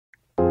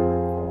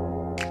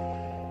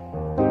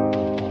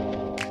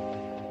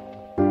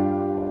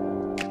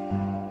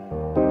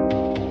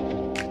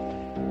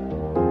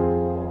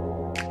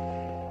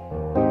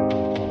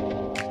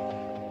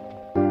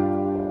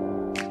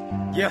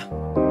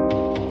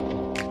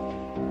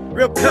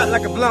Real cut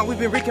like a blunt, we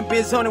been reeking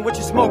biz zoning what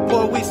you smoke,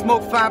 boy. We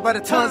smoke 5 by the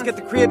tons. Get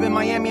the crib in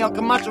Miami, El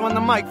Camacho on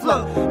the mic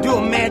flow. Do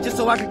it, man, just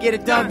so I can get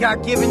it done.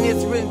 God given,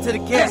 it's written to the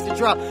cash to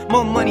drop.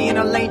 More money in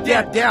our lane,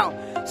 dapped out.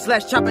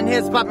 Slash chopping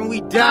heads popping,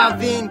 we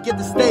dive in. Get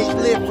the stage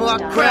lit for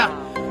our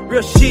crowd.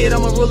 Real shit,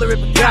 I'm a ruler, rip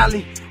a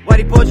golly.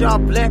 Whitey boys all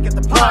black at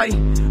the party.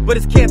 But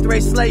it's Kent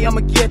Ray Slay,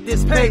 I'ma get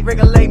this paid.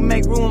 Regulate,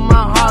 make room,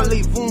 my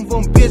Harley. Boom,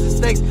 boom, business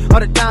stakes. All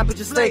the time,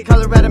 bitches stay.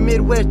 Colorado,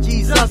 Midwest,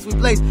 Jesus, we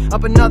blaze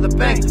up another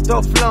bang.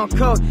 Throw flow on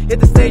code. Hit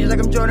the stage like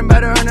I'm Jordan,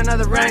 better earn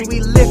another ring. We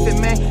lift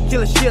it, man.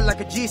 Killing shit like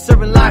a G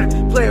serving life.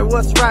 Player,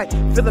 what's right?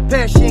 Feel the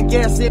passion,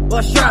 gas it,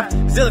 bust sharp.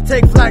 Zilla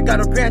take flight,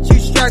 gotta grant you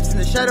stripes. In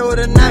the shadow of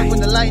the night,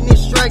 when the lightning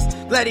strikes.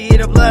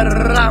 Gladiator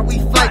blood, we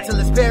fight till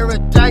it's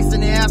paradise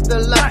in the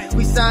afterlife.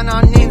 We sign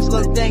our names,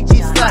 look dang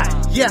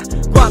G-Slide. Yeah,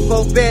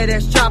 Guapo,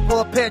 badass,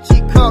 Chapo,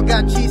 Apache, Call,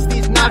 got cheese,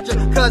 these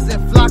nacho,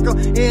 cousin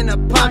Flacco, in a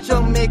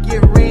poncho, make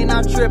it rain,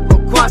 I triple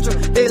quattro,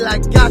 they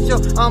like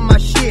gacho, on my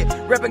shit,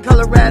 reppin'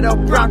 Colorado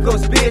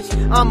Broncos,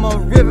 bitch, I'm a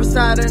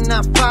Riversider,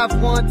 not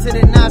 5'1" to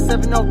the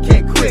 970,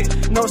 can't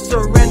quit, no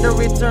surrender,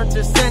 return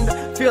to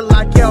sender, feel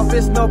like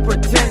Elvis, no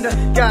pretender,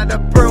 gotta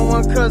burn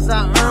one cause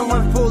I earn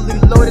one, fully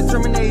loaded,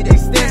 terminate,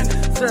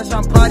 extend, search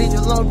on body,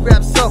 just long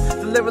grab so,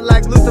 deliver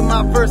like Luther,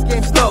 my first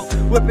game slow,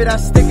 whip it, I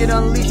stick it,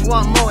 unleash,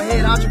 want more,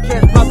 head, entre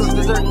cash, problems,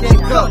 dessert,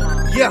 can't go,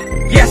 yeah,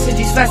 yes, and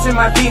G slash in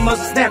my beam,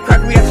 most snap,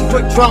 crack, reaction,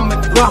 quick, drum,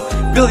 and drum,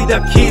 Billy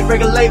the Kid,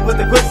 regulate with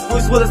the quick,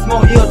 Bruce Willis,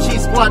 more ill,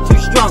 cheese, squad, too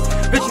strong,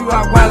 bitch, you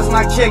are wireless,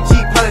 mic check, G,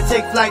 pilot,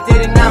 take flight,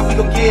 day and night, we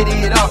gon' get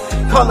it off,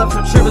 call up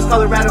some trippers,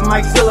 Colorado,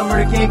 Mike, Zilla,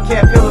 murder, game,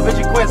 cat, pillar,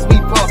 bitch, quest, we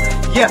ball,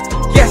 yeah,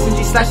 yes, and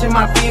G slash in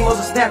my beam,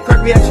 most snap,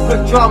 crack, reaction,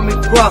 quick, drum, and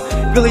drum,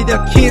 Billy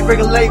the Kid,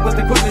 regulate with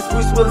the quickness,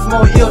 Bruce Willis,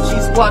 more ill,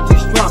 cheese, squad, too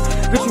strong,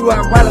 bitch, you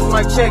are wireless,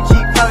 mic check, G,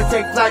 pilot,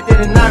 take flight,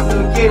 day and night, we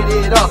gon' get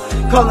it off,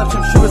 call up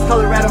some trippers,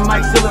 Colorado,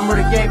 Mike, Zilla,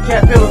 murder, game,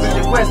 cat, pillar,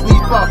 bitch, quest, we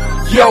ball.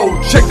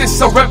 Yo, check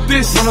this, I rap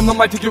this. Run on the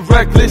mic to get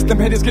reckless. Them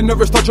haters get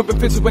nervous, start jumping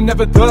fences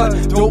whenever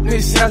the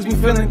dopeness has me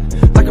feeling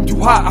like I'm too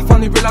hot. I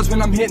finally realize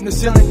when I'm hitting the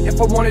ceiling. If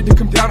I wanted to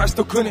come down, I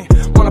still couldn't.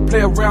 Wanna play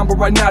around, but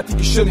right now I think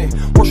you shouldn't.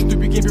 Rushing to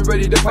begin, be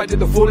ready to fight to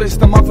the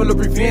fullest. I'm out full of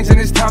revenge, and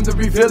it's time to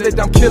reveal it.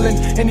 I'm killing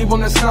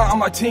anyone that's not on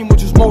my team,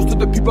 which is most of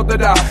the people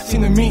that I've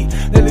seen to meet.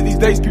 Lately these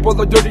days, people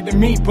are dirty to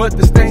me, but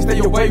the stains stay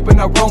away when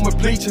I roam with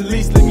bleach. At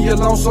least leave me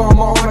alone so I'm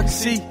all I can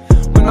see.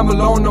 When I'm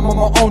alone, I'm on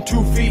my own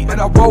 2 feet,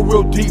 and I roll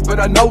real deep, but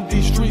I know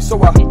these streets,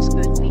 so I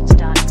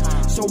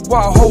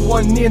hold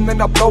one in,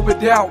 then I blow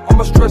it out.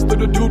 I'm a stress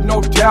little dude,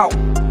 no doubt.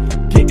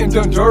 Getting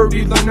done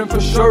dirty, learning for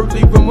sure,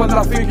 leaving when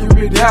I figure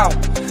it out.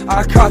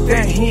 I caught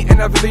that hint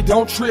and I really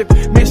don't trip.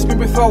 Miss me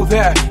with all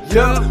that,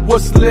 yeah,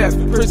 what's left?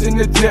 Prison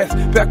to death,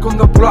 back on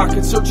the block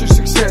in search of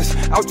success.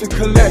 Out to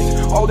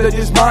collect all that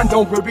is mine,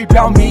 don't worry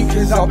about me,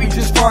 cause I'll be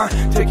just fine.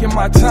 Taking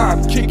my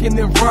time, kicking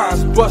them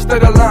rhymes, bust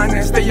out a line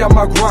and stay on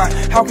my grind.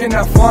 How can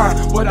I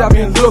find what I've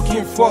been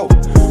looking for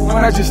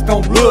when I just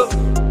don't look?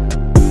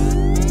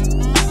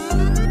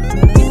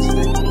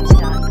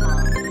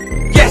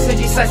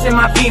 Slash in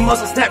my beam,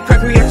 muscle snap,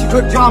 crack, reaction,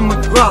 quick, drama,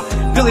 grub.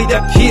 Billy the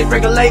Kid,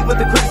 regulate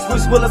with the quickest,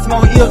 Bruce Willis,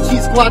 more ill,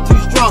 cheese, squad,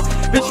 too strong.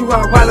 Bitch, you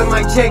are wild,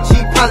 mic check, G,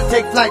 pilot,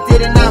 take flight,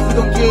 day and night, we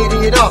gon' get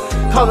it off.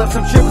 Call up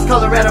some trippers,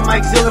 Colorado,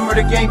 Mike, Zilla,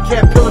 murder, game,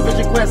 cat, pillar,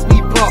 bitch, quest,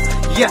 me, ball.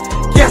 Yeah,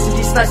 gas and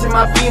G slash in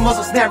my beam,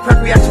 muscle snap, crack,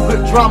 reaction,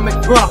 quick, drama,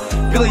 grub.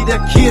 Billy the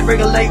Kid,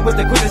 regulate with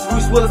the quickest,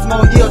 Bruce Willis,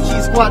 more ill,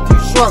 cheese, squad,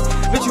 too strong.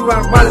 Bitch, you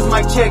are wild,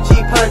 mic check, G,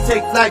 pilot,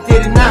 take flight,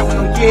 day and night, we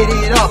gon' get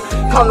it off.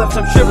 Call up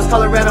some trippers,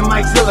 Colorado,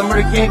 Mike, Zilla,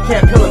 murder, game,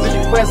 cat, pillar,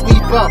 bitch, quest, me,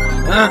 ball.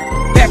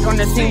 Back on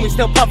the scene, we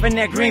still puffin'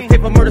 that green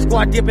paper, murder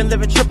squad dippin',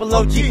 living triple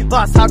OG.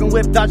 Boss hogging,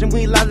 whip dodging,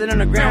 we live it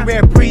underground,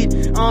 rare breed.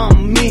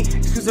 Me,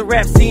 exclusive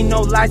rap scene,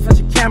 no lights,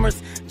 bunch of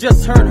cameras.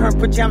 Just her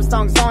pajama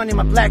thongs on in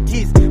my black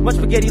tees. Much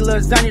spaghetti,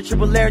 lasagna,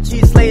 triple layer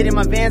cheese, slayed in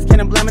my vans,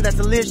 can't blame it, that's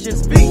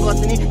delicious. Big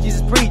blunts and eat,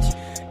 Jesus preach.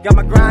 Got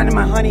my grind and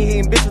my honey,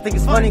 hating bitch, I think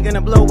it's funny.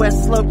 Gonna blow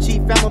west slope,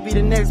 cheap, fam will be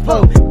the next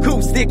blow.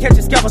 Cool stick, catch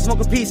a scalp, I smoke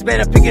a piece.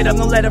 Better pick it up,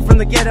 no letter from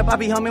the get up. I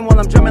be humming while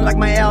I'm drumming like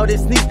my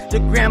eldest niece. The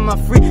grandma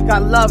free,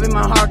 got love in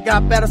my heart,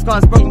 got battle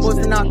scars, broken boys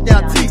and knocked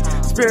out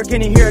teeth. Spirit,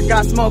 can you hear it?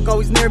 Got smoke,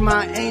 always near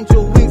my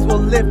angel wings will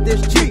lift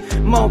this cheek.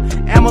 Mo,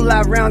 ammo,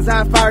 live rounds,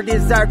 high fire,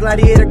 desire,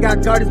 gladiator,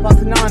 got guardians,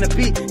 bossing on the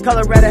beat.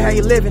 Colorado, how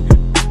you living?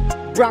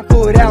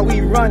 Bronco it out, we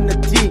run the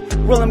D.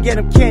 Roll 'em, get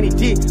 'em, candy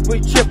D. We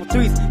triple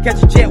threes,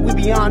 catch a jet, we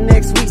be on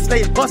next week.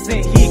 Stay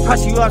bustin' heat,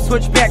 crush you up,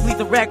 switch back, leave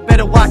the rack,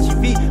 better watch your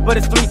feet. But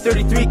it's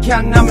 333,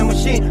 counting, I'm in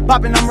machine.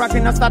 Poppin', I'm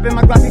rockin', I'm stopping,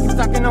 my Glock, keep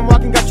stocking, I'm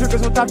walking. Got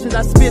triggers with options,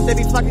 I spit, they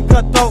be flocking,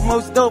 cutthroat,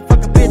 most dope.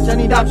 Fuck a bitch, I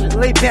need options.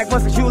 Lay back,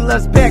 once the shoe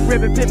loves back.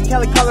 Ribbon, Pip,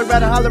 Cali,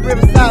 Colorado, Holla,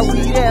 Riverside,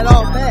 we had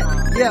all that,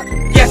 yeah.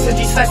 Yes, and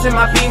G slash in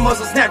my beam,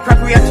 muscle snap,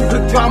 crack, reaction,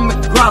 quick, drama,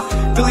 grump.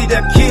 Billy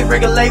the Kid,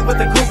 regulate with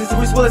the quickness,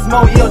 Bruce Willis,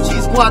 more ill,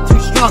 cheese, squad, too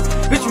strong.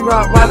 Bitch, you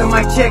rock, wild,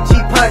 mic check, G,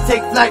 pilot,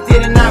 take flight,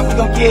 day and night, we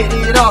gon' get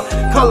it off.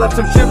 Call up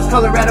some trippers,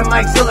 Colorado,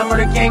 Mike, Zilla,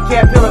 murder, game,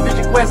 cat, pillar,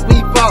 bitch, quest, me,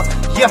 ball.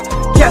 Yeah,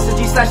 Cassie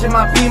G slashing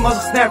my beam, also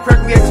snap,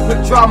 crack, reaction,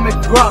 quick draw, make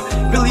drop.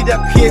 Billy the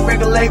kid,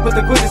 regulate with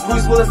the quickest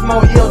Bruce Willis,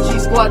 more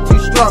ELG squad too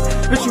strong.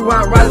 Bitch, you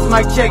round riders,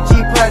 mic check, G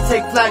plan,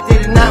 take flight,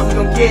 day to night, we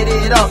gon' get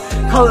it up.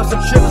 Call up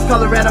some strippers,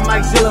 Colorado,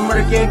 Mike Zilla,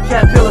 murder game,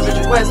 cat pillar,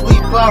 bitch, West, we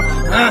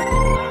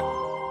ball.